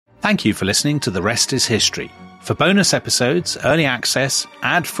Thank you for listening to The Rest is History. For bonus episodes, early access,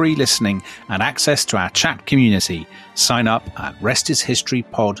 ad-free listening, and access to our chat community, sign up at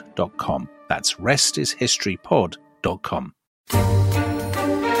restishistorypod.com. That's restishistorypod.com.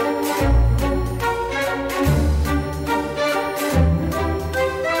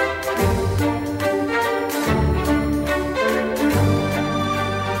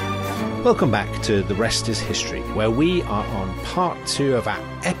 Welcome back to The Rest is History, where we are on part 2 of our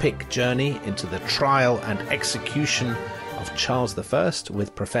epic journey into the trial and execution of Charles I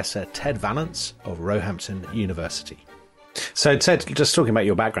with Professor Ted Vallance of Roehampton University. So Ted, just talking about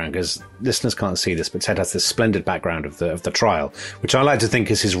your background, because listeners can't see this, but Ted has this splendid background of the trial, which I like to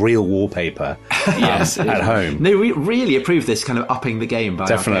think is his real wallpaper yes, at home. No, we really approved this kind of upping the game by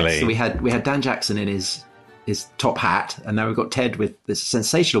Definitely. So we had Dan Jackson in his top hat, and now we've got Ted with this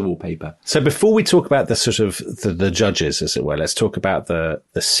sensational wallpaper. So before we talk about the sort of the judges, as it were, let's talk about the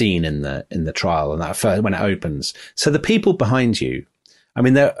scene in the trial and that first, when it opens. So the people behind you, I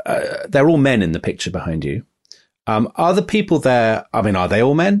mean, they're all men in the picture behind you. Are the people there? I mean, are they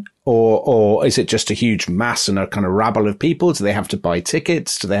all men, or is it just a huge mass and a kind of rabble of people? Do they have to buy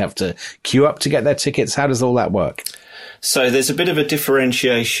tickets? Do they have to queue up to get their tickets? How does all that work? So there's a bit of a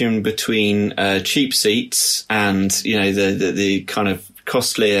differentiation between cheap seats and, you know, the kind of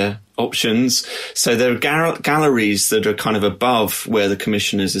costlier options. So there are galleries that are kind of above where the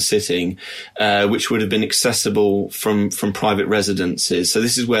commissioners are sitting, which would have been accessible from private residences. So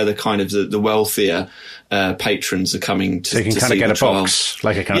this is where the kind of the wealthier patrons are coming to see the trial. So you can kind of get a box,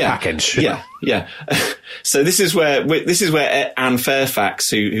 like a kind of package. Yeah. So this is where Anne Fairfax,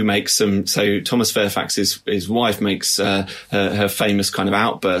 who makes some. So Thomas Fairfax, his wife, makes her famous kind of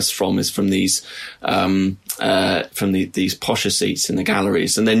outburst from these these posher seats in the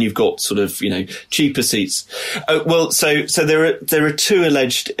galleries, and then you've got sort of, you know, cheaper seats. So there are two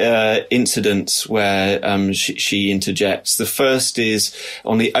alleged incidents where she interjects. The first is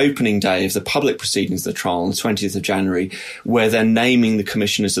on the opening day of the public proceedings of the trial on the 20th of January, where they're naming the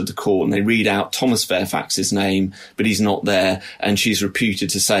commissioners of the court, and they read out Thomas Fairfax's name, but he's not there, and she's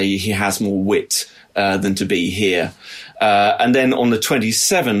reputed to say he has more wit than to be here. And then on the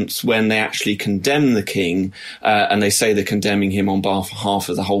 27th, when they actually condemn the king, and they say they're condemning him on behalf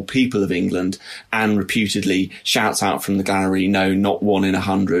of the whole people of England, Anne reputedly shouts out from the gallery, "No, not 1 in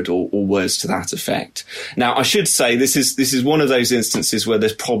 100, or words to that effect. Now, I should say this is one of those instances where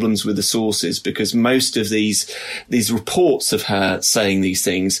there's problems with the sources, because most of these reports of her saying these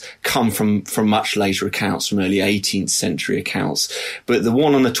things come from much later accounts, from early 18th century accounts. But the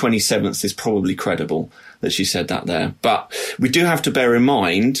one on the 27th is probably credible, that she said that there. But we do have to bear in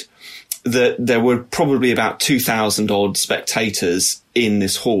mind that there were probably about 2,000 odd spectators in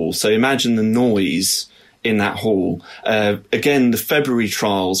this hall. So imagine the noise in that hall. Again, the February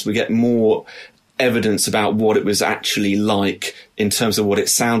trials, we get more evidence about what it was actually like in terms of what it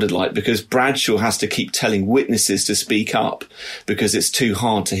sounded like, because Bradshaw has to keep telling witnesses to speak up because it's too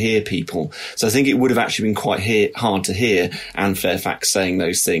hard to hear people. So I think it would have actually been quite hard to hear Anne Fairfax saying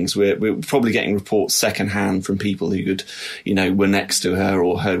those things. We're probably getting reports secondhand from people who could, you know, were next to her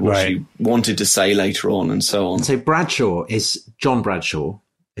or heard what she wanted to say later on, and so on. So Bradshaw is John Bradshaw,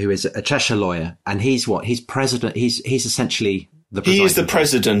 who is a Cheshire lawyer, and he's president. He's essentially he is the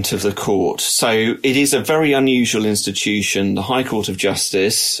president of the court. So it is a very unusual institution, the High Court of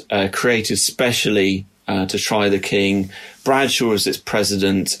Justice, created specially to try the king. Bradshaw is its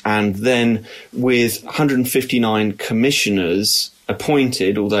president, and then with 159 commissioners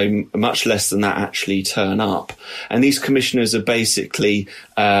appointed, although much less than that actually turn up. And these commissioners are basically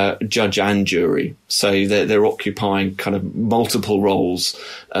judge and jury. So they're occupying kind of multiple roles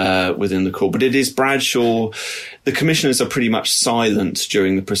within the court. But it is Bradshaw. The commissioners are pretty much silent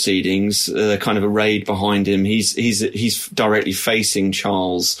during the proceedings. They're kind of arrayed behind him. He's directly facing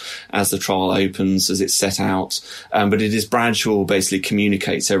Charles as the trial opens, as it's set out. But it is Bradshaw who basically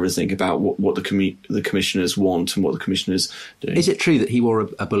communicates everything about what the commissioners want and what the commissioners do. Is it true that he wore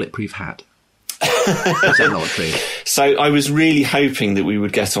a bulletproof hat? Is that not true? So I was really hoping that we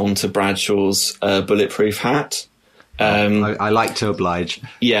would get on to Bradshaw's bulletproof hat. I like to oblige.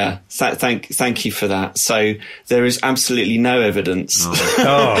 Yeah, thank you for that. So there is absolutely no evidence and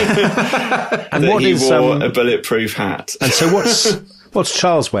that he wore a bulletproof hat. And so what's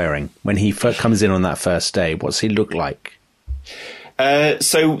Charles wearing when he come in on that first day? What's he look like?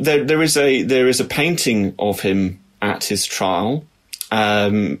 So there is a painting of him at his trial.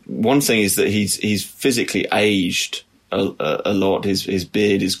 One thing is that he's physically aged a lot. His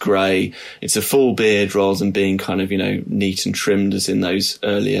beard is grey. It's a full beard rather than being kind of, neat and trimmed as in those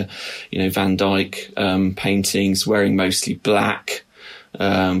earlier, Van Dyck paintings, wearing mostly black.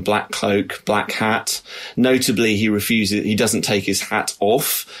 black cloak, black hat. Notably, he doesn't take his hat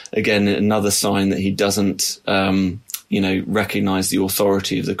off. Again, another sign that he doesn't, recognise the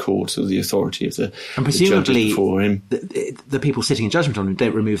authority of the court or the authority of the and presumably the judges before him. The people sitting in judgment on him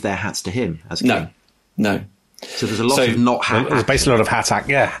don't remove their hats to him as king. No. So there's a lot of not hat. There's basically a lot of hat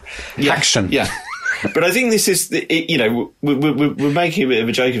action. Yeah. But I think this is, we're making a bit of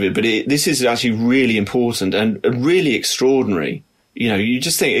a joke of it, but this is actually really important and really extraordinary. You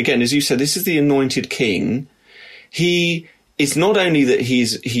just think, again, as you said, this is the anointed king. It's not only that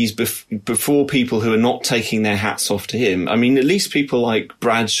he's before people who are not taking their hats off to him. I mean, at least people like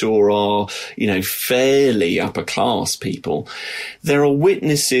Bradshaw are, fairly upper class people. There are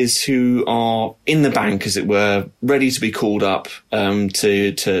witnesses who are in the bank, as it were, ready to be called up,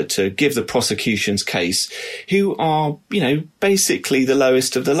 to give the prosecution's case, who are, basically the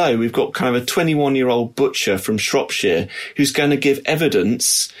lowest of the low. We've got kind of a 21-year-old butcher from Shropshire who's going to give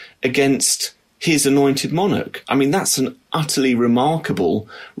evidence against his anointed monarch. I mean, that's an utterly remarkable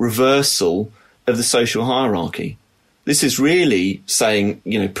reversal of the social hierarchy. This is really saying,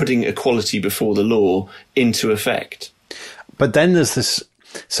 putting equality before the law into effect. But then there's this,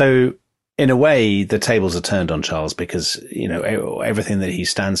 so in a way, the tables are turned on Charles because, everything that he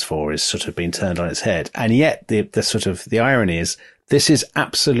stands for is sort of being turned on its head. And yet the irony is this is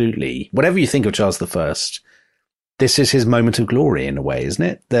absolutely, whatever you think of Charles I, this is his moment of glory in a way, isn't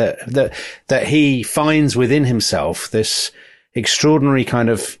it? That he finds within himself this extraordinary kind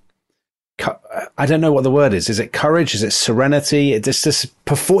of, I don't know what the word is. Is it courage? Is it serenity? He gives this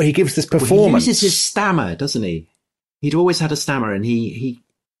performance. Well, he uses his stammer, doesn't he? He'd always had a stammer, and he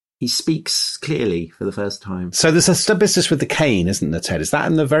speaks clearly for the first time. So there's a business with the cane, isn't there, Ted? Is that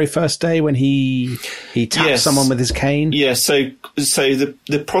in the very first day when he taps someone with his cane? Yeah. So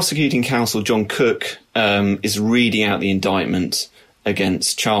the prosecuting counsel, John Cook, is reading out the indictment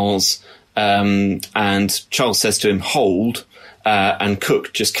against Charles, and Charles says to him, "Hold," and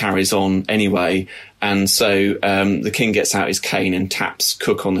Cook just carries on anyway. And so the king gets out his cane and taps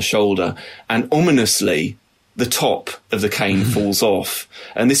Cook on the shoulder, and ominously, the top of the cane falls off.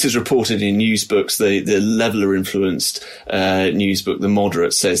 And this is reported in news books. The Leveller influenced news book, The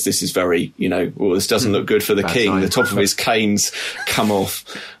Moderate, says this is very, this doesn't look good for the king. The top of his cane's come off.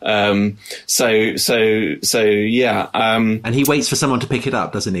 So yeah. And he waits for someone to pick it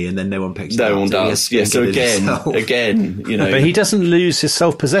up, doesn't he? And then no one picks it up. No one does. Yeah. So again. But he doesn't lose his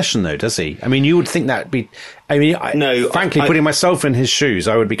self-possession though, does he? I mean, you would think that'd be, frankly, putting myself in his shoes,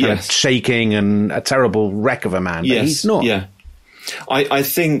 I would be kind of shaking and a terrible wreck of a man, but he's not. Yeah. I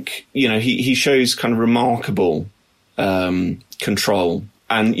think, he shows kind of remarkable control.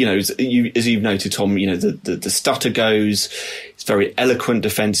 And, as you've noted, Tom, the stutter goes. It's very eloquent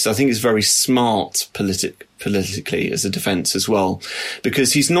defence. I think it's very smart politically as a defence as well,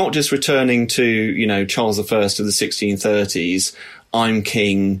 because he's not just returning to, Charles I of the 1630s. I'm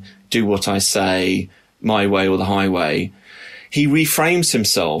king, do what I say, my way or the highway. He reframes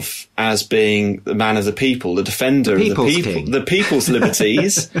himself as being the man of the people, the defender of the people, the people's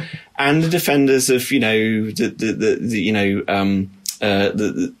liberties, and the defenders of the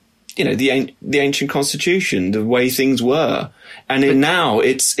ancient constitution, the way things were. And now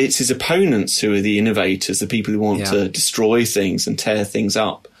it's his opponents who are the innovators, the people who want to destroy things and tear things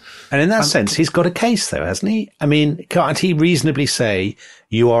up. And in that sense, he's got a case, though, hasn't he? I mean, can't he reasonably say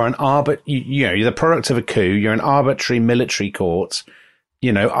you are you're the product of a coup, you're an arbitrary military court,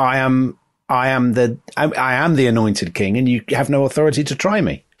 I am the anointed king, and you have no authority to try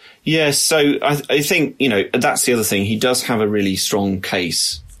me. Yes, so I think that's the other thing. He does have a really strong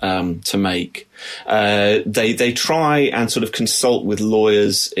case to make. They try and sort of consult with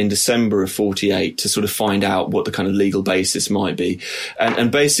lawyers in December of 48 to sort of find out what the kind of legal basis might be.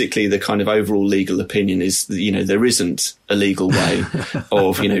 And basically the kind of overall legal opinion is, there isn't a legal way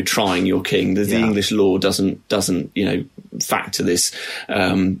of, trying your king. The English law doesn't, factor this,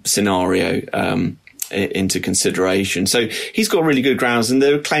 scenario, into consideration. So he's got really good grounds, and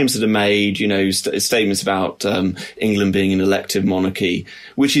there are claims that are made, statements about England being an elective monarchy,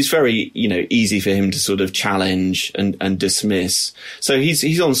 which is very, easy for him to sort of challenge and dismiss. So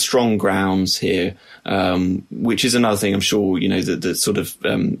he's on strong grounds here, which is another thing I'm sure, that sort of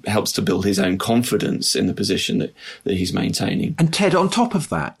helps to build his own confidence in the position that he's maintaining. And Ted, on top of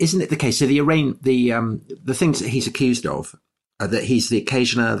that, isn't it the case? So the things that he's accused of, that he's the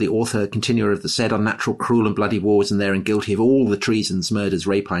occasioner, the author, continuer of the said unnatural, cruel and bloody wars, and therein guilty of all the treasons, murders,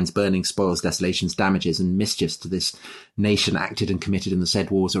 rapines, burnings, spoils, desolations, damages, and mischiefs to this nation acted and committed in the said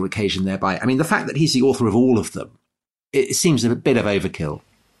wars or occasioned thereby. I mean, the fact that he's the author of all of them, it seems a bit of overkill.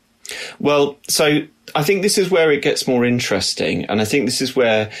 Well, so I think this is where it gets more interesting. And I think this is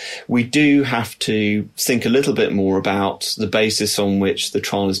where we do have to think a little bit more about the basis on which the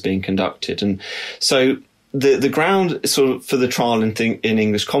trial is being conducted. And so the ground sort of for the trial in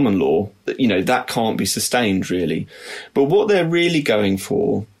English common law, that can't be sustained really. But what they're really going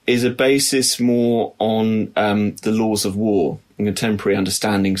for is a basis more on the laws of war and contemporary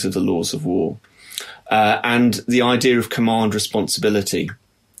understandings of the laws of war, and the idea of command responsibility.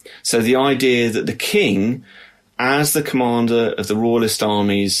 So the idea that the king, as the commander of the royalist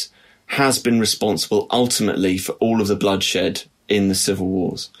armies, has been responsible ultimately for all of the bloodshed in the civil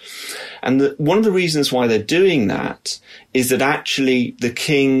wars. And one of the reasons why they're doing that is that actually the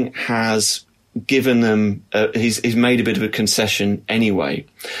king has given them, he's made a bit of a concession anyway.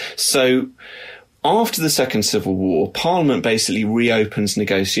 So after the Second Civil War, Parliament basically reopens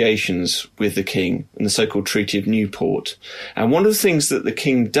negotiations with the king in the so-called Treaty of Newport. And one of the things that the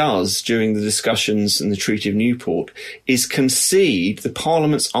king does during the discussions in the Treaty of Newport is concede the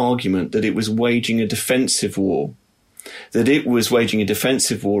Parliament's argument that it was waging a defensive war,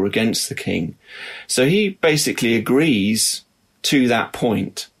 against the king. So he basically agrees to that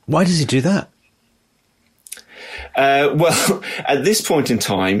point. Why does he do that? Well, at this point in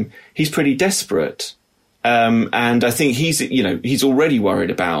time, he's pretty desperate. And I think he's already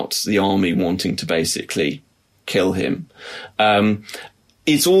worried about the army wanting to basically kill him.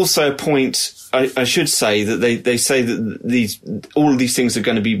 It's also a point, I should say, that they say that all of these things are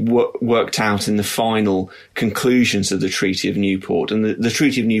going to be worked out in the final conclusions of the Treaty of Newport, and the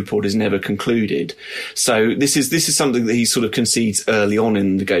Treaty of Newport is never concluded. So this is something that he sort of concedes early on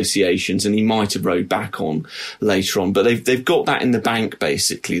in negotiations, and he might have rode back on later on. But they've got that in the bank,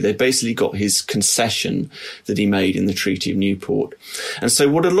 basically. They've basically got his concession that he made in the Treaty of Newport. And so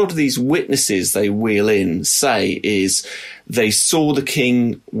what a lot of these witnesses they wheel in say is they saw the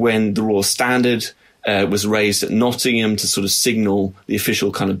king when the Royal Standard was raised at Nottingham to sort of signal the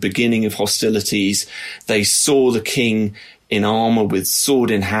official kind of beginning of hostilities. They saw the king in armour with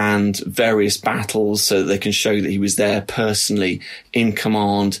sword in hand, various battles, so that they can show that he was there personally in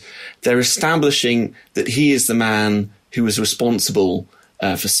command. They're establishing that he is the man who was responsible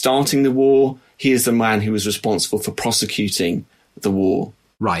for starting the war. He is the man who was responsible for prosecuting the war.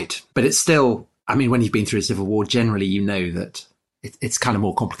 Right. But it's still, I mean, when you've been through a civil war, generally you know that it's kind of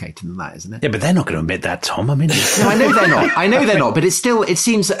more complicated than that, isn't it? Yeah, but they're not going to admit that, Tom. I mean, no, I know they're not. But it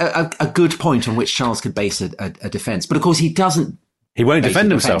seems a good point on which Charles could base a defence. But of course, he doesn't. He won't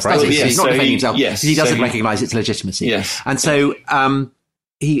defend himself, right? Yes, he's not defending himself. Yes, he doesn't recognise its legitimacy. Yes, and so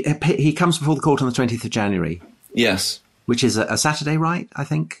he comes before the court on the 20th of January. Yes, which is a Saturday, right? I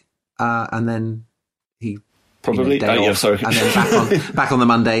think, and then he probably sorry, and then back on the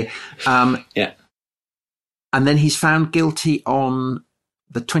Monday. Yeah. And then he's found guilty on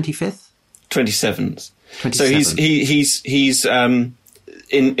the 25th? 27th. So he's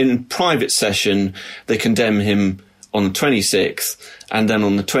in private session, they condemn him on the 26th, and then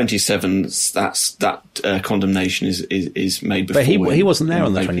on the 27th, that condemnation is made before. But he wasn't there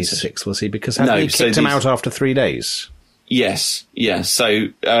on the 26th, was he? Because he kicked him out after 3 days. Yes. So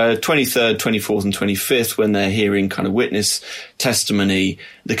 23rd, 24th and 25th, when they're hearing kind of witness testimony,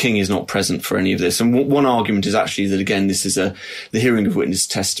 the king is not present for any of this. And one argument is actually that, again, this is the hearing of witness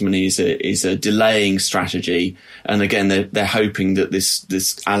testimony is a delaying strategy. And again, they're hoping that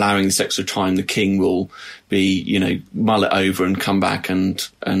this allowing this extra time, the king will be, mull it over and come back and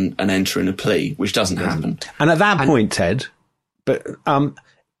enter in a plea, which doesn't happen. And at that point, Ted, but,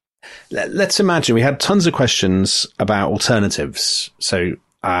 let's imagine we had tons of questions about alternatives. So,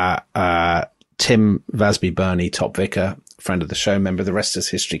 Tim Vasby Burney, top vicar, friend of the show, member of the Restor's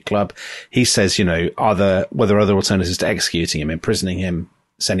History Club. He says, were there other alternatives to executing him, imprisoning him,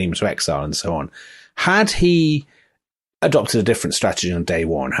 sending him to exile and so on? Had he adopted a different strategy on day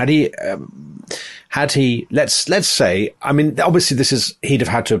one? Had he, let's say, I mean, obviously he'd have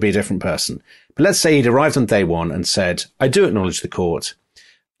had to be a different person, but let's say he'd arrived on day one and said, I do acknowledge the court.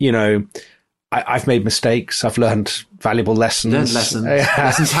 I've made mistakes. I've learned valuable lessons.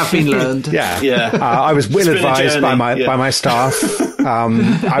 Lessons have been learned. Yeah. I was well advised by my staff.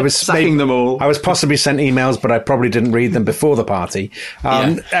 I was sacking them all. I was possibly sent emails, but I probably didn't read them before the party.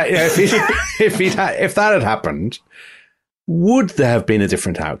 If that had happened, would there have been a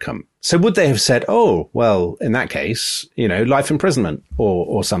different outcome? So would they have said, "Oh, well, in that case, life imprisonment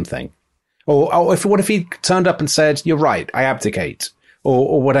or something," or what if he turned up and said, "You're right, I abdicate."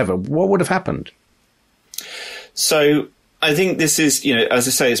 Or whatever, what would have happened? So I think this is, as I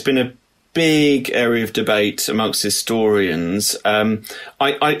say, it's been big area of debate amongst historians. I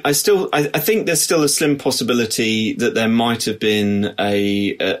think there's still a slim possibility that there might have been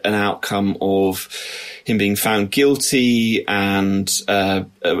an outcome of him being found guilty and a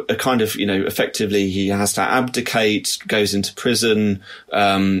kind of, effectively he has to abdicate, goes into prison.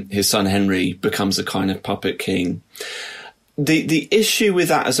 His son Henry becomes a kind of puppet king. The issue with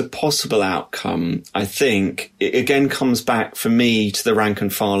that as a possible outcome, I think, it again comes back for me to the rank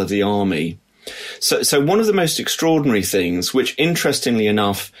and file of the army. So one of the most extraordinary things, which interestingly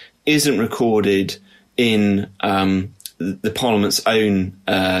enough isn't recorded in the Parliament's own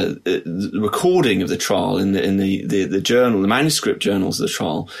recording of the trial in the journal, the manuscript journals of the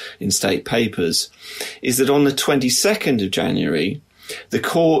trial in state papers, is that on the 22nd of January, the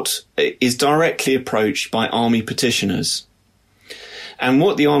court is directly approached by army petitioners. And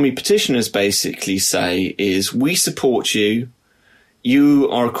what the army petitioners basically say is, we support you. You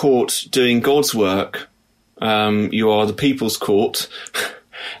are a court doing God's work. You are the people's court.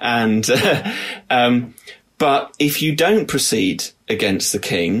 And, but if you don't proceed against the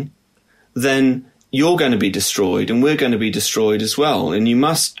king, then you're going to be destroyed and we're going to be destroyed as well. And you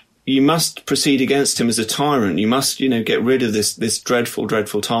must proceed against him as a tyrant. You must, get rid of this dreadful,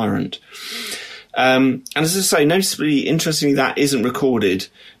 dreadful tyrant. And as I say, noticeably, interestingly, that isn't recorded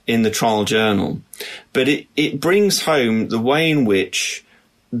in the trial journal, but it brings home the way in which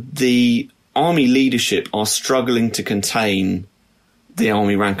the army leadership are struggling to contain the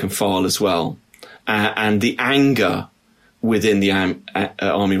army rank and file as well, and the anger within the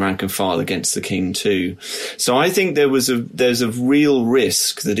army rank and file against the king too. So I think there's a real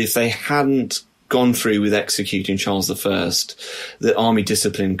risk that if they hadn't gone through with executing Charles I, that army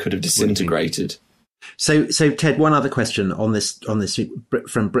discipline could have disintegrated. So Ted, one other question on this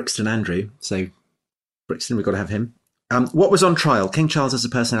from Brixton Andrew. So Brixton, we've got to have him. What was on trial, King Charles as a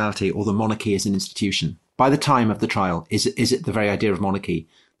personality or the monarchy as an institution? By the time of the trial, is it the very idea of monarchy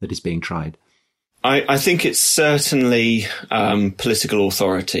that is being tried? I think it's certainly political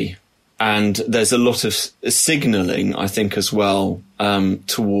authority. And there's a lot of signalling, I think, as well,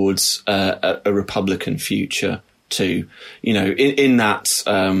 towards a Republican future too. In that,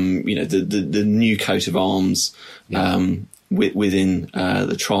 the new coat of arms within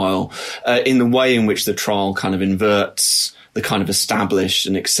the trial, in the way in which the trial kind of inverts the kind of established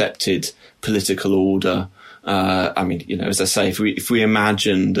and accepted political order. As I say, if we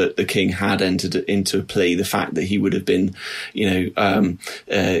imagine that the king had entered into a plea, the fact that he would have been,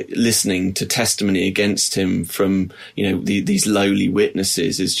 listening to testimony against him from, these lowly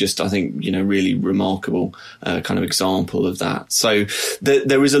witnesses is just, I think, really remarkable, kind of example of that. So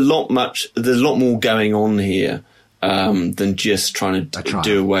there is a lot more going on here, than just trying to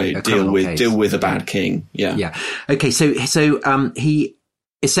deal with a bad king. Yeah. Yeah. Okay. So he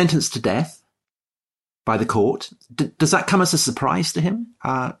is sentenced to death by the court. Does that come as a surprise to him?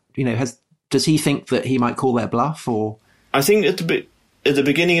 Does he think that he might call their bluff? Or I think at the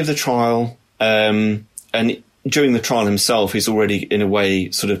beginning of the trial, and during the trial himself, he's already in a way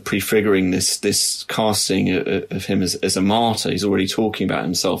sort of prefiguring this casting of him as a martyr. He's already talking about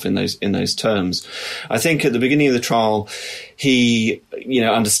himself in those terms. I think at the beginning of the trial, he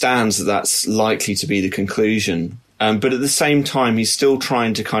understands that that's likely to be the conclusion. But at the same time, he's still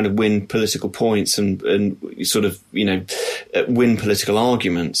trying to kind of win political points and sort of, win political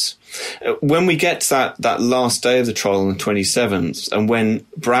arguments. When we get to that last day of the trial on the 27th, and when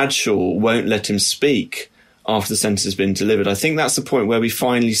Bradshaw won't let him speak after the sentence has been delivered, I think that's the point where we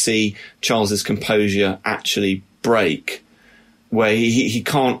finally see Charles's composure actually break, where he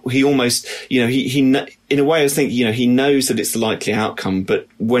can't, he almost, he in a way I think, he knows that it's the likely outcome, but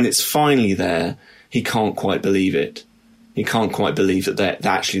when it's finally there, he can't quite believe it. He can't quite believe that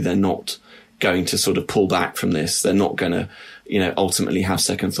they're not going to sort of pull back from this. They're not going to, ultimately have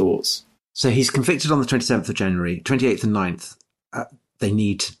second thoughts. So he's convicted on the 27th of January, 28th and 9th. They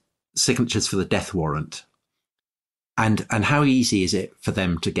need signatures for the death warrant. And how easy is it for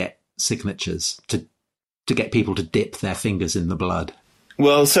them to get signatures, to get people to dip their fingers in the blood?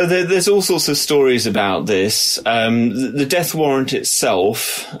 Well, so there's all sorts of stories about this. The death warrant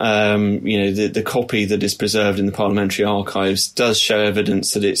itself, the copy that is preserved in the Parliamentary Archives does show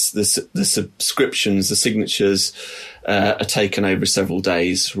evidence that it's the subscriptions, the signatures are taken over several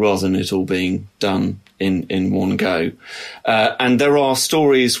days rather than it all being done in one go. And there are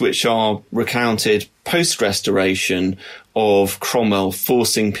stories which are recounted post-restoration of Cromwell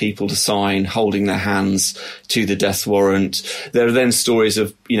forcing people to sign, holding their hands to the death warrant. There are then stories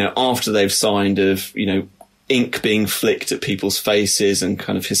of, after they've signed, of, ink being flicked at people's faces and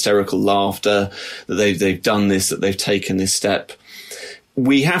kind of hysterical laughter that they've done this, that they've taken this step.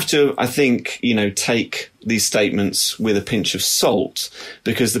 we have to, I think, take these statements with a pinch of salt,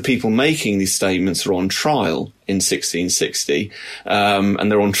 because the people making these statements are on trial in 1660,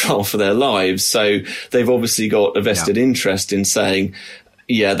 and they're on trial for their lives. So they've obviously got a vested interest in saying,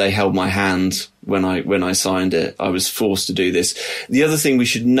 yeah, they held my hand when I signed it. I was forced to do this. The other thing we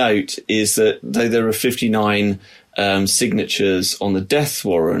should note is that though there are 59 signatures on the death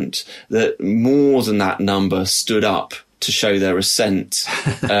warrant, that more than that number stood up to show their assent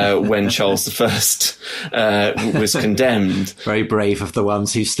when Charles I was condemned. Very brave of the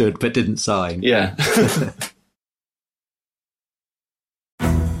ones who stood but didn't sign. Yeah.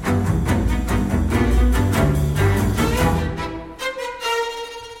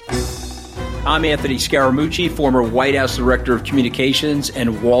 I'm Anthony Scaramucci, former White House Director of Communications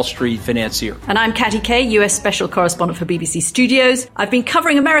and Wall Street financier. And I'm Katty Kay, US Special Correspondent for BBC Studios. I've been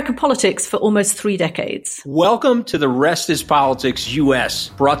covering American politics for almost 3 decades. Welcome to The Rest is Politics US,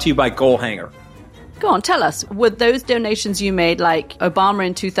 brought to you by Goalhanger. Go on, tell us, were those donations you made, like Obama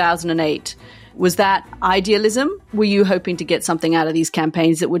in 2008, was that idealism? Were you hoping to get something out of these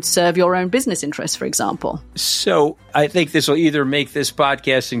campaigns that would serve your own business interests, for example? So I think this will either make this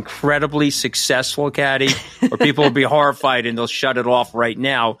podcast incredibly successful, Katty, or people will be horrified and they'll shut it off right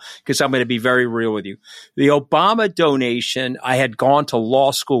now, because I'm going to be very real with you. The Obama donation, I had gone to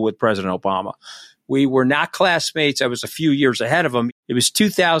law school with President Obama. We were not classmates. I was a few years ahead of him. It was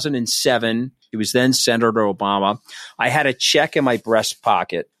 2007. He was then Senator Obama. I had a check in my breast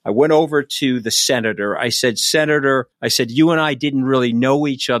pocket. I went over to the senator. I said, Senator, you and I didn't really know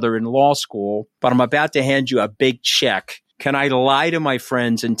each other in law school, but I'm about to hand you a big check. Can I lie to my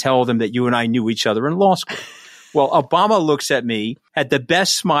friends and tell them that you and I knew each other in law school? Well, Obama looks at me, had the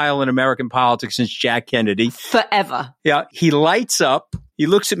best smile in American politics since Jack Kennedy. Forever. Yeah. He lights up. He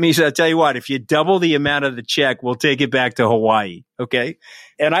looks at me and says, I'll tell you what, if you double the amount of the check, we'll take it back to Hawaii. Okay.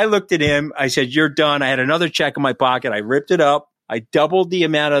 And I looked at him. I said, you're done. I had another check in my pocket. I ripped it up. I doubled the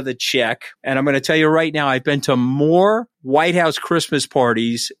amount of the check. And I'm going to tell you right now, I've been to more White House Christmas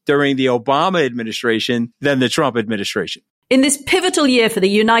parties during the Obama administration than the Trump administration. In this pivotal year for the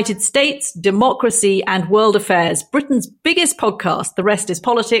United States, democracy, and world affairs, Britain's biggest podcast, The Rest is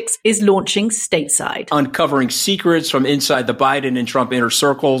Politics, is launching stateside. Uncovering secrets from inside the Biden and Trump inner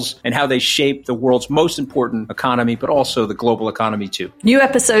circles and how they shape the world's most important economy, but also the global economy too. New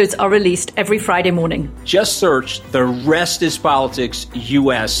episodes are released every Friday morning. Just search The Rest is Politics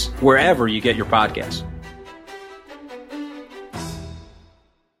US wherever you get your podcasts.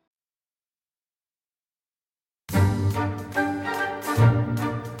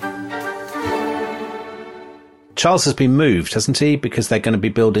 Charles has been moved, hasn't he? Because they're going to be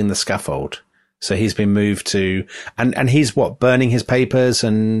building the scaffold. So he's been moved to, and he's burning his papers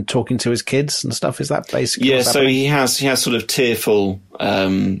and talking to his kids and stuff. Is that basically? Yeah. So he has sort of tearful,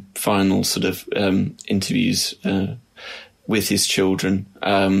 final sort of, interviews, with his children,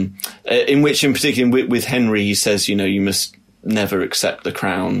 in which in particular with Henry, he says, you must never accept the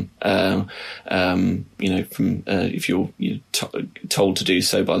crown, if you're told to do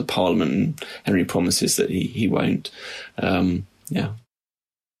so by the Parliament, and Henry promises that he won't.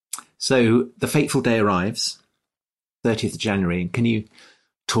 So the fateful day arrives, 30th of January. Can you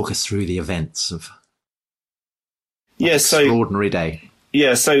talk us through the events of extraordinary day?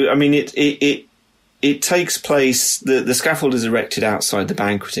 Yeah. So, I mean, it takes place, the scaffold is erected outside the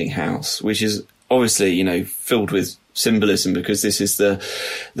banqueting house, which is obviously, filled with symbolism, because this is the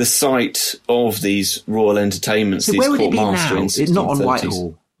site of these royal entertainments. So these where would court it be master now? in It's not on 1630s.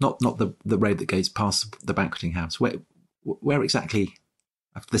 Whitehall, not the road that goes past the banqueting house. Where exactly?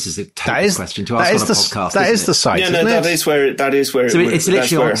 This is a total question to ask on a podcast. That is the site. Yeah, no, that is where it. So it's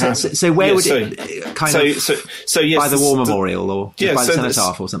literally on. So where would it kind of? So yes, by the War Memorial or by the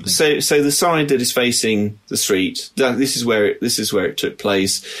Cenotaph or something. So the side that is facing the street, this is where it took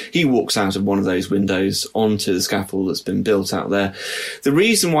place. He walks out of one of those windows onto the scaffold that's been built out there. The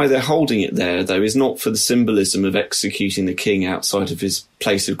reason why they're holding it there, though, is not for the symbolism of executing the king outside of his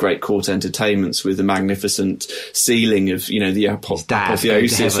place of great court entertainments with the magnificent ceiling of the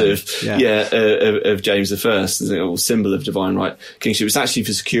apotheosis of James I, the symbol of divine right kingship. It's actually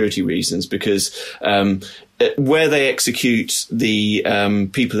for security reasons, because where they execute the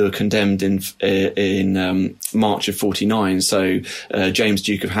people who are condemned in March of 49, so James,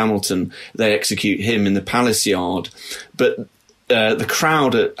 Duke of Hamilton, they execute him in the palace yard, but the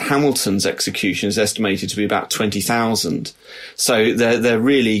crowd at Hamilton's execution is estimated to be about 20,000. So they're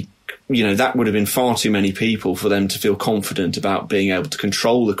really, that would have been far too many people for them to feel confident about being able to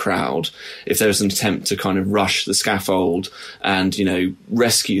control the crowd if there was an attempt to kind of rush the scaffold and,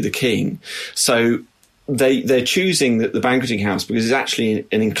 rescue the king. So they're choosing the banqueting house because it's actually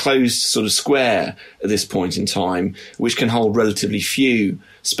an enclosed sort of square at this point in time, which can hold relatively few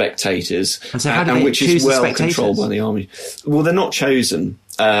spectators, and which is well controlled by the army. Well, they're not chosen,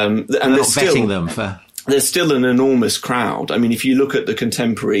 and they're not vetting them for. There's still an enormous crowd. I mean, if you look at the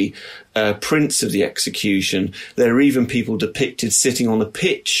contemporary prints of the execution, there are even people depicted sitting on the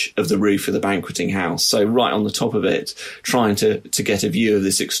pitch of the roof of the banqueting house, so right on the top of it, trying to get a view of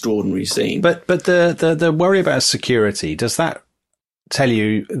this extraordinary scene. But the worry about security, does that tell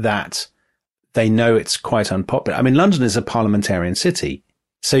you that they know it's quite unpopular? I mean, London is a parliamentarian city.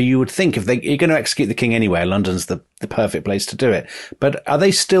 So you would think if you're going to execute the king anywhere, London's the perfect place to do it. But are they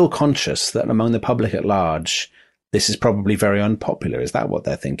still conscious that among the public at large, this is probably very unpopular? Is that what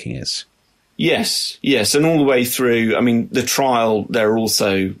their thinking is? Yes. And all the way through, I mean, the trial, there are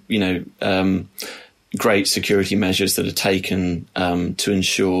also, great security measures that are taken to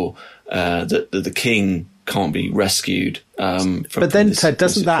ensure that the king can't be rescued. But then, Ted,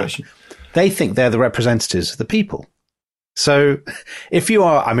 doesn't that, they think they're the representatives of the people. So if you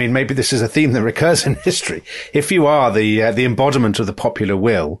are, I mean, maybe this is a theme that recurs in history. If you are the embodiment of the popular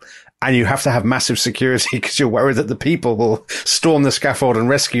will and you have to have massive security because you're worried that the people will storm the scaffold and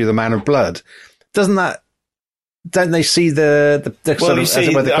rescue the man of blood, don't they see the well, sort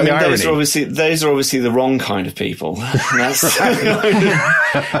of, the irony? Those are obviously the wrong kind of people. That's,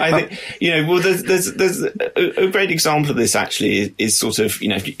 I think, there's a great example of this actually is sort of,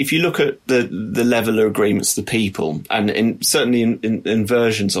 if you look at the level of agreements of the people, and certainly in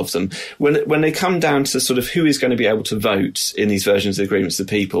versions of them, when they come down to sort of who is going to be able to vote in these versions of the agreements of the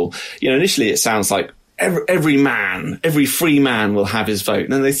people, initially it sounds like every free man will have his vote.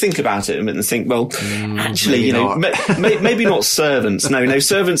 And then they think about it and they think, well, actually, maybe not servants. No,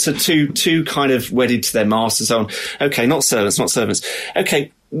 servants are too kind of wedded to their masters. So on. Okay, not servants.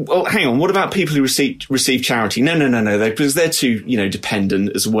 Okay. Well, hang on. What about people who receive charity? No. Because they're too,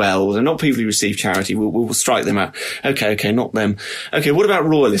 dependent as well. They're not people who receive charity. We'll strike them out. Okay, not them. Okay, what about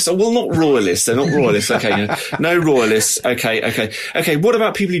royalists? Oh, well, not royalists. They're not royalists. Okay, no royalists. Okay. What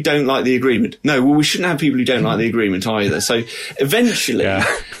about people who don't like the agreement? No, well, we shouldn't have people who don't like the agreement either. So eventually,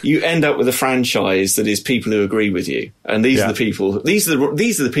 you end up with a franchise that is people who agree with you, and these are the people. These are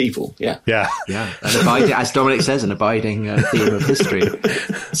the people. Yeah. And abiding, as Dominic says, an abiding theme of history.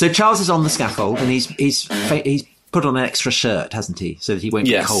 So Charles is on the scaffold and he's put on an extra shirt, hasn't he? So that he won't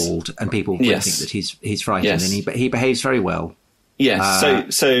get cold and people won't think that he's frightened, and he behaves very well.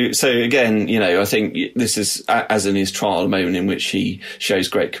 Yes. So again, I think this is, as in his trial, a moment in which he shows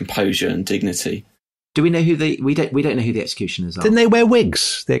great composure and dignity. Do we know who we don't know who the executioners are? Didn't they wear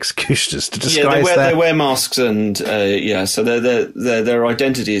wigs, the executioners, to disguise they wear masks and so their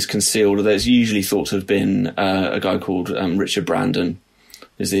identity is concealed. There's usually thought to have been a guy called Richard Brandon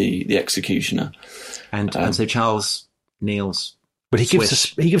is the executioner, and so Charles kneels. But he gives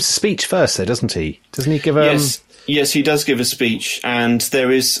a speech first, though, doesn't he? Doesn't he give a Yes, he does give a speech, and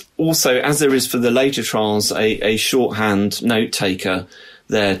there is also, as there is for the later trials, a shorthand note taker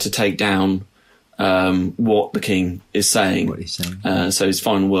there to take down what the king is saying. What he's saying. So his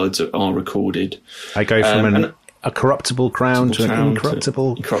final words are recorded. I go from a corruptible crown to an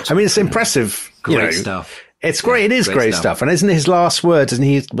incorruptible. I mean, it's impressive. Great stuff. It's great. It is great stuff. And isn't his last word?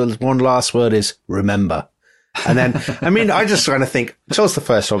 One last word is remember. And then, I mean, I just kind of think Charles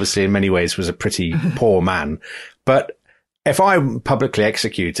I, obviously, in many ways, was a pretty poor man. But if I'm publicly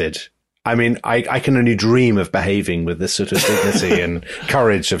executed, I mean, I can only dream of behaving with this sort of dignity and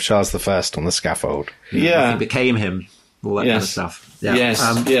courage of Charles I on the scaffold. Yeah. He became him, all that kind of stuff. Yeah.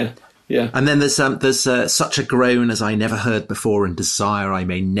 Yes. Yeah. And then there's such a groan as I never heard before and desire I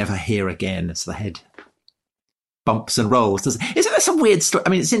may never hear again as the head bumps and rolls. Isn't there some weird story? I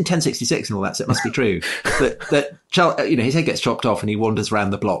mean, it's in 1066 and all that, so it must be true. that Charles, his head gets chopped off and he wanders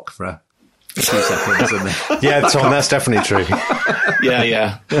around the block for a few seconds. Yeah, Tom, that's definitely true.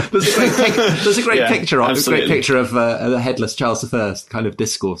 Yeah. There's a great picture of a headless Charles I kind of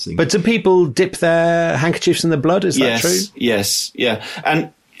discoursing. But do people dip their handkerchiefs in the blood? Is that true? Yes.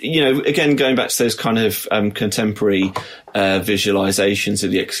 And again, going back to those kind of contemporary visualizations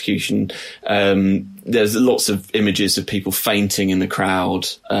of the execution, there's lots of images of people fainting in the crowd,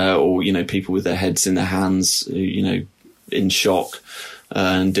 or people with their heads in their hands, in shock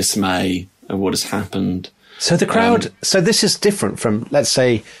and dismay of what has happened. So the crowd. So this is different from, let's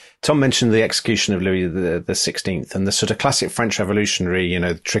say, Tom mentioned the execution of Louis the 16th and the sort of classic French Revolutionary,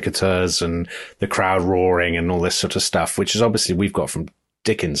 the tricoteurs and the crowd roaring and all this sort of stuff, which is obviously we've got from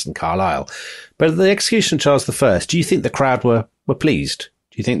Dickens and Carlyle. But the execution of Charles I, do you think the crowd were pleased?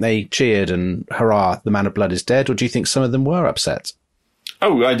 Do you think they cheered and hurrah, the man of blood is dead? Or do you think some of them were upset?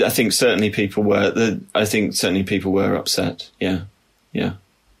 Oh, I think certainly people were. I think certainly people were upset. Yeah.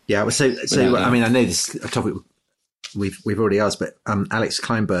 So I mean, I know this is a topic we've already asked, but Alex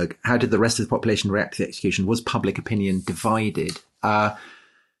Kleinberg, how did the rest of the population react to the execution? Was public opinion divided?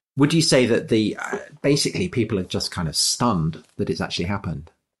 Would you say that basically people are just kind of stunned that it's actually happened?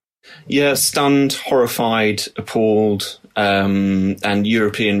 Yeah, stunned, horrified, appalled, and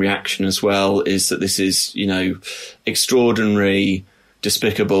European reaction as well is that this is, extraordinary,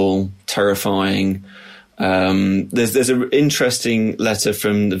 despicable, terrifying. There's an interesting letter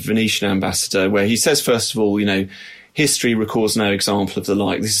from the Venetian ambassador where he says, first of all, history records no example of the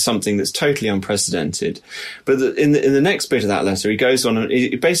like. This is something that's totally unprecedented. But in the next bit of that letter, he goes on and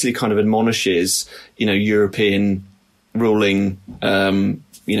it basically kind of admonishes, European ruling, saying,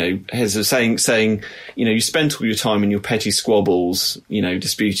 you spent all your time in your petty squabbles,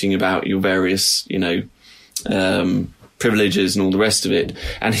 disputing about your various, privileges and all the rest of it.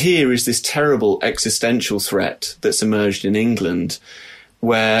 And here is this terrible existential threat that's emerged in England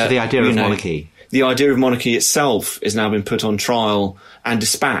where... So the idea of monarchy. The idea of monarchy itself has now been put on trial and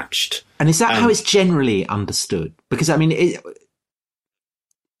dispatched. And is that how it's generally understood? Because, I mean,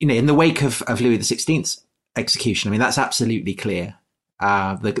 in the wake of Louis XVI's execution, I mean, that's absolutely clear.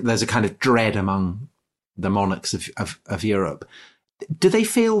 There's a kind of dread among the monarchs of Europe. Do they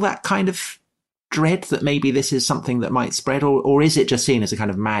feel that kind of dread that maybe this is something that might spread, or is it just seen as a kind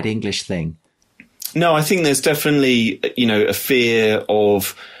of mad English thing? No, I think there's definitely, a fear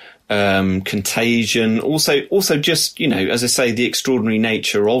of contagion. Also just, as I say, the extraordinary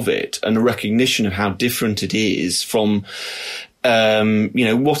nature of it and a recognition of how different it is from,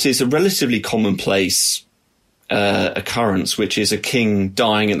 what is a relatively commonplace occurrence, which is a king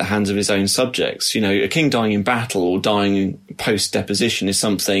dying at the hands of his own subjects. A king dying in battle or dying post deposition is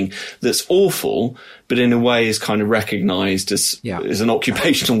something that's awful, but in a way is kind of recognised as an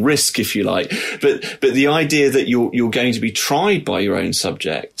occupational risk, if you like. But the idea that you're going to be tried by your own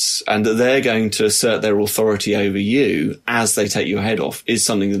subjects and that they're going to assert their authority over you as they take your head off is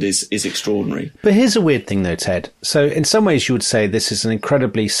something that is extraordinary. But here's a weird thing, though, Ted. So in some ways, you would say this is an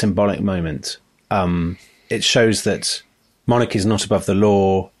incredibly symbolic moment. It shows that monarchy is not above the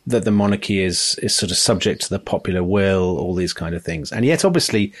law, that the monarchy is sort of subject to the popular will, all these kind of things. And yet,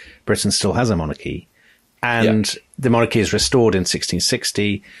 obviously, Britain still has a monarchy. And the monarchy is restored in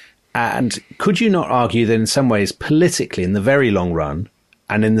 1660. And could you not argue that in some ways, politically, in the very long run,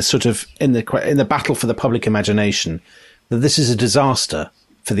 and in the sort of in the battle for the public imagination, that this is a disaster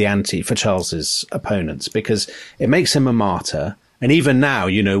for for Charles's opponents, because it makes him a martyr. And even now,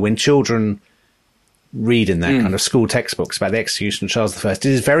 when children read in their kind of school textbooks about the execution of Charles I, it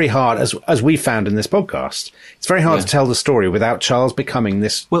is very hard, as we found in this podcast, it's very hard to tell the story without Charles becoming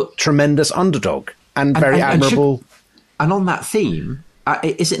this tremendous underdog and very admirable. And on that theme,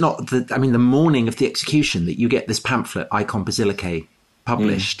 is it not the morning of the execution that you get this pamphlet, Icon Basilicae,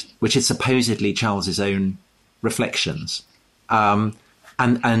 published, which is supposedly Charles's own reflections. And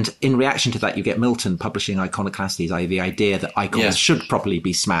in reaction to that, you get Milton publishing Iconoclastes, i.e. the idea that icons should properly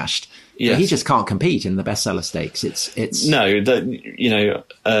be smashed. Yes. He just can't compete in the bestseller stakes. It's no,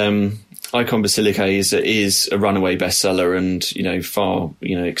 Icon Basilicae is a runaway bestseller, and far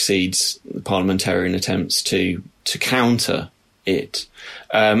exceeds the parliamentarian attempts to counter it.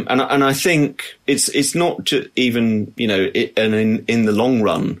 And I think it's not just even in the long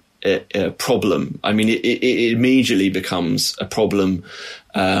run a problem. I mean, it immediately becomes a problem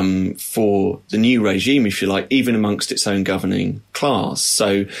for the new regime, if you like, even amongst its own governing class.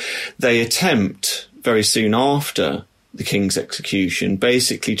 So they attempt very soon after the king's execution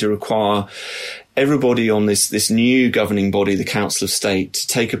basically to require everybody on this new governing body, the Council of State, to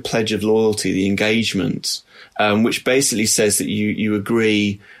take a pledge of loyalty, the engagement, which basically says that you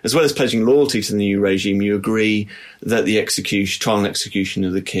agree, as well as pledging loyalty to the new regime, you agree that the trial and execution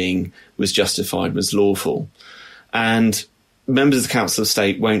of the king was justified, was lawful. And members of the Council of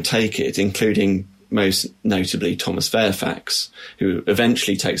State won't take it, including most notably Thomas Fairfax, who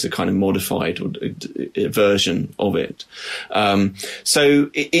eventually takes a kind of modified version of it. So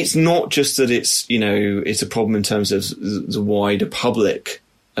it's not just that it's a problem in terms of the wider public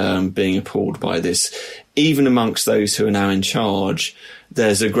being appalled by this. Even amongst those who are now in charge,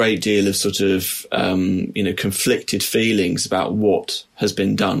 there's a great deal of sort of conflicted feelings about what has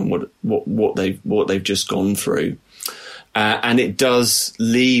been done, what they've just gone through. And it does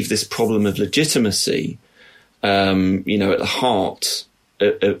leave this problem of legitimacy, at the heart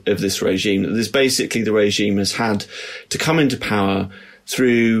of this regime. There's basically the regime has had to come into power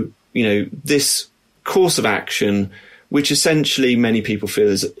through, this course of action, which essentially many people feel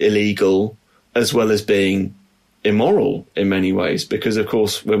is illegal, as well as being immoral in many ways, because, of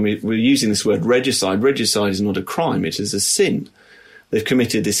course, when we're using this word regicide is not a crime, it is a sin. They've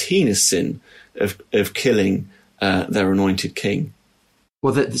committed this heinous sin of killing their anointed king.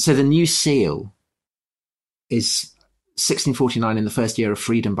 Well, so the new seal is 1649, in the first year of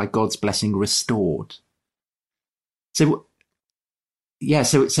freedom, by God's blessing, restored. So, yeah,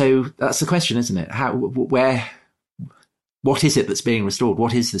 so that's the question, isn't it? What is it that's being restored?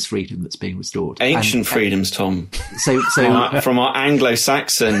 What is this freedom that's being restored? Ancient freedoms, Tom. So from our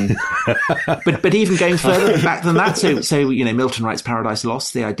Anglo-Saxon. but even going further back than that. So Milton writes Paradise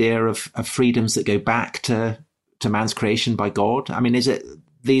Lost, the idea of freedoms that go back to man's creation by God. I mean, these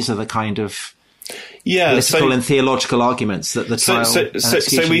are the kind of political and theological arguments that the trial.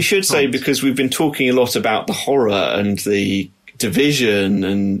 So we should say, because we've been talking a lot about the horror and the division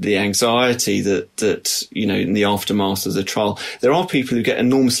and the anxiety that in the aftermath of the trial, there are people who get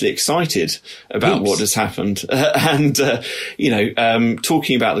enormously excited about what has happened, and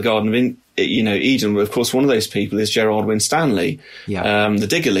talking about the Garden of Eden. Of course, one of those people is Gerard Winstanley, the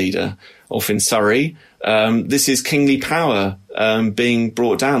digger leader off in Surrey. This is kingly power being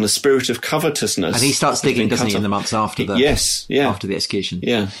brought down, the spirit of covetousness, and he starts digging, doesn't he, in the months after after the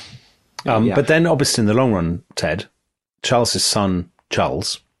execution. But then, obviously, in the long run, Ted, Charles's son,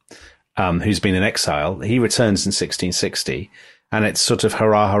 Charles, who's been in exile, he returns in 1660, and it's sort of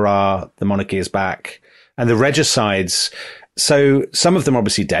hurrah, hurrah, the monarchy is back. And the regicides, so some of them are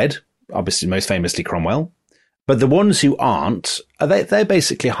obviously dead, obviously most famously Cromwell, but the ones who aren't, they're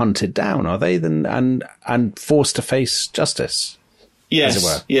basically hunted down, are they, and forced to face justice? Yes, as it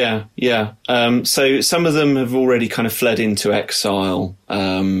were. Yeah. So some of them have already kind of fled into exile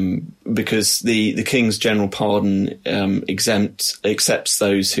because the King's general pardon accepts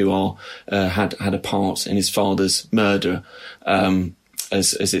those who are had a part in his father's murder,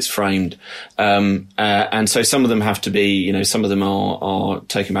 as it's framed, and so some of them have to be, some of them are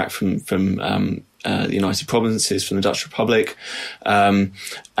taken back from the United Provinces, from the Dutch Republic, and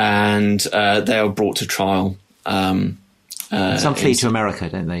they are brought to trial. Some flee to America,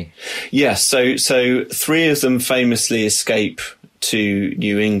 don't they? Yes. So three of them famously escape to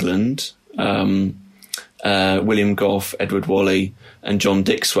New England: William Gough, Edward Whalley, and John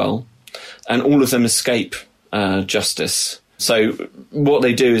Dixwell, and all of them escape justice. So what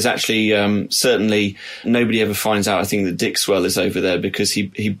they do is actually, certainly nobody ever finds out, I think, that Dixwell is over there, because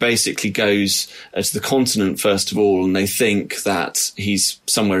he basically goes to the continent first of all, and they think that he's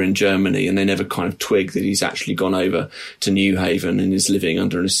somewhere in Germany, and they never kind of twig that he's actually gone over to New Haven and is living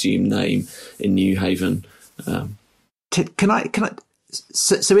under an assumed name in New Haven. Can I?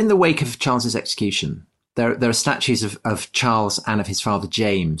 So in the wake of Charles's execution, there are statues of Charles and of his father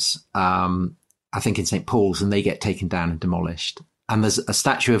James, I think in St. Paul's, and they get taken down and demolished. And there's a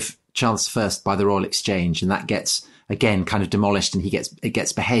statue of Charles I by the Royal Exchange, and that gets, again, kind of demolished, and it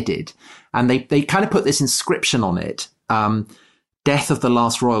gets beheaded. And they kind of put this inscription on it, death of the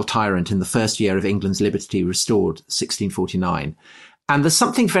last royal tyrant in the first year of England's liberty restored, 1649. And there's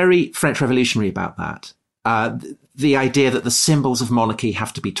something very French Revolutionary about that. The idea that the symbols of monarchy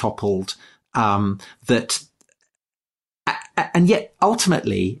have to be toppled, and yet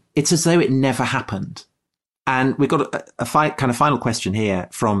ultimately it's as though it never happened. And we've got a kind of final question here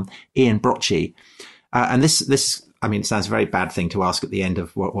from Ian Brocci. And this, I mean, it sounds a very bad thing to ask at the end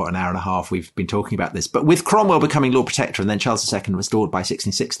of what an hour and a half we've been talking about this. But with Cromwell becoming Lord Protector and then Charles II restored by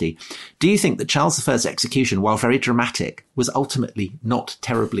 1660, do you think that Charles I's execution, while very dramatic, was ultimately not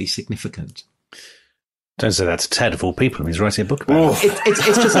terribly significant? Don't say that to Ted, of all people. He's writing a book about it. It's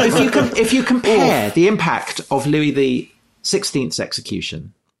just, if you compare the impact of Louis XVI's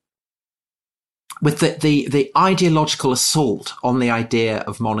execution with the ideological assault on the idea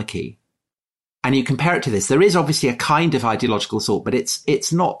of monarchy, and you compare it to this, there is obviously a kind of ideological assault, but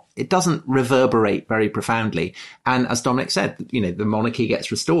it doesn't reverberate very profoundly. And as Dominic said, the monarchy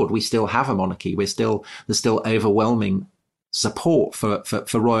gets restored. We still have a monarchy. There's still overwhelming support for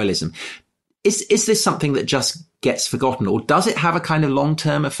royalism. Is this something that just gets forgotten, or does it have a kind of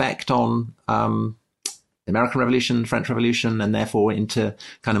long-term effect on the American Revolution, French Revolution, and therefore into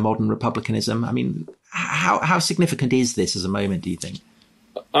kind of modern republicanism? I mean, how significant is this as a moment, do you think?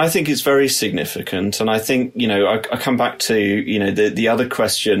 I think it's very significant. And I think, I come back to, the other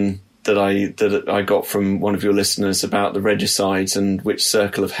question that I got from one of your listeners about the regicides and which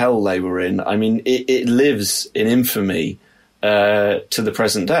circle of hell they were in. I mean, it lives in infamy to the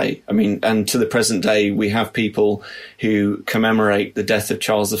present day. I mean, and to the present day, we have people who commemorate the death of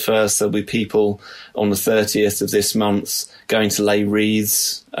Charles I. There'll be people on the 30th of this month going to lay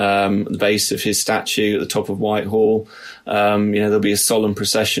wreaths at the base of his statue at the top of Whitehall. There'll be a solemn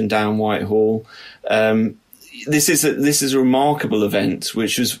procession down Whitehall. this is a remarkable event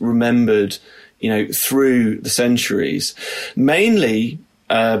which was remembered, through the centuries, mainly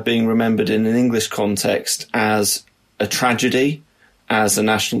being remembered in an English context as a tragedy, as a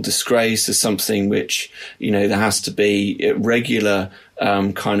national disgrace, as something which, there has to be regular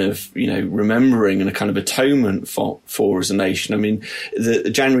remembering and a kind of atonement for as a nation. I mean, the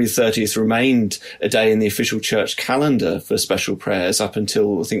January 30th remained a day in the official church calendar for special prayers up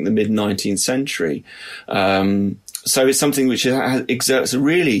until, I think, the mid-19th century. So it's something which exerts a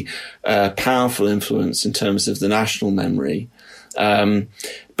really powerful influence in terms of the national memory.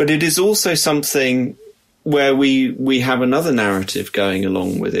 But it is also something where we have another narrative going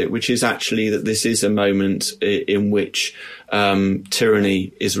along with it, which is actually that this is a moment in which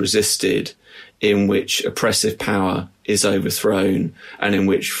tyranny is resisted, in which oppressive power is overthrown, and in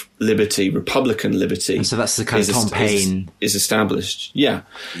which liberty, republican liberty, and so that's the kind of Tom Paine is established. Yeah.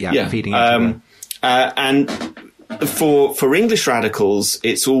 Feeding into and for English radicals,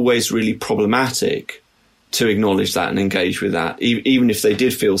 it's always really problematic to acknowledge that and engage with that, even if they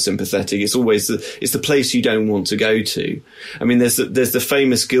did feel sympathetic. It's always it's the place you don't want to go to. I mean, there's the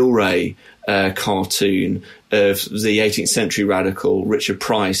famous Gilray cartoon of the 18th century radical Richard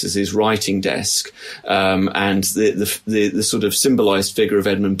Price as his writing desk, and the sort of symbolized figure of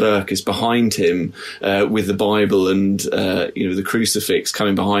Edmund Burke is behind him with the Bible and the crucifix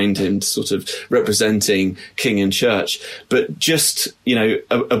coming behind him, sort of representing king and church. But just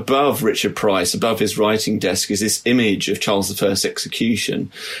above Richard Price, above his writing desk, is this image of Charles I's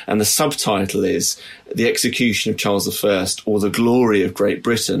execution, and the subtitle is "The Execution of Charles I, or the Glory of Great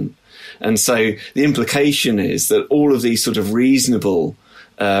Britain." And so the implication is that all of these sort of reasonable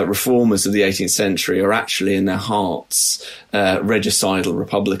reformers of the 18th century are actually in their hearts regicidal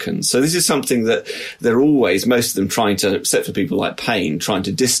Republicans. So this is something that they're always, most of them trying to, except for people like Paine, trying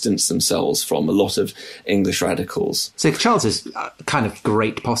to distance themselves from a lot of English radicals. So Charles is kind of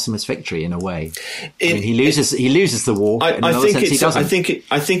great posthumous victory in a way. He loses the war. I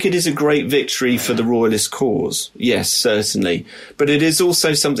think it is a great victory for the royalist cause. Yes, certainly. But it is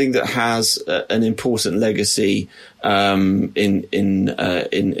also something that has an important legacy in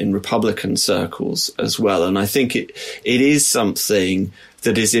Republican circles as well, and I think it is something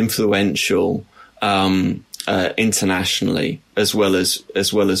that is influential internationally as well as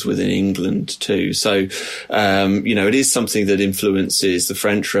within England too. So it is something that influences the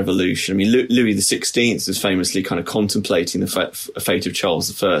French Revolution. I mean, Louis XVI is famously kind of contemplating the fate of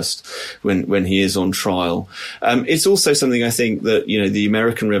Charles I when he is on trial. It's also something I think that the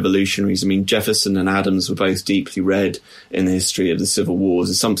American revolutionaries, I mean, Jefferson and Adams were both deeply read in the history of the Civil Wars.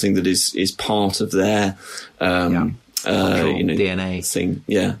 It's something that is part of their DNA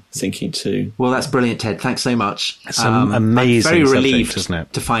thinking too. Well, that's brilliant, Ted. Thanks so much. It's amazing. I'm very relieved isn't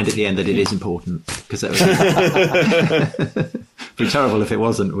it? to find at the end that it is important, because it would be terrible if it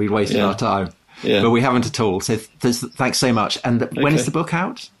wasn't. We'd wasted our time. Yeah. But we haven't at all. So thanks so much. And when is the book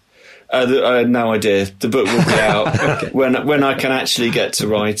out? I had no idea. The book will be out when I can actually get to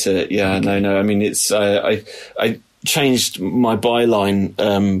write it. Yeah, no. I mean, it's I changed my byline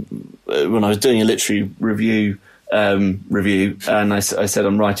when I was doing a literary review, and I said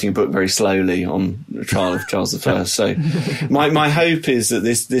I'm writing a book very slowly on the trial of Charles I. So my hope is that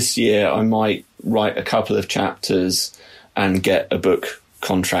this year I might write a couple of chapters and get a book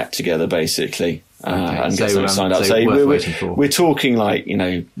contract together, basally. And get something signed up. So we're talking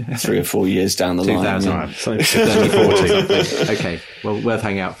 3 or 4 years down the line. 2040. Okay, well, worth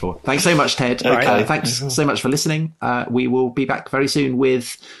hanging out for. Thanks so much, Ted. Okay. Thanks so much for listening. We will be back very soon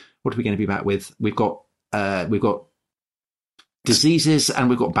with, what are we going to be back with? We've got diseases and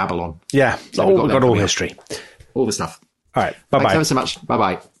we've got Babylon. Yeah, so we've got all history. All the stuff. All right, bye-bye. Thanks ever so much.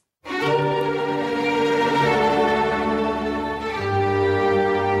 Bye-bye.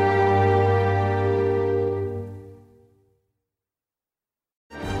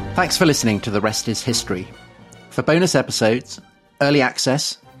 Thanks for listening to The Rest is History. For bonus episodes, early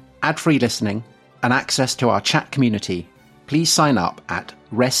access, ad-free listening, and access to our chat community, please sign up at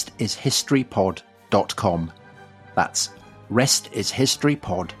restishistorypod.com. That's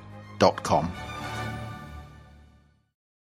restishistorypod.com.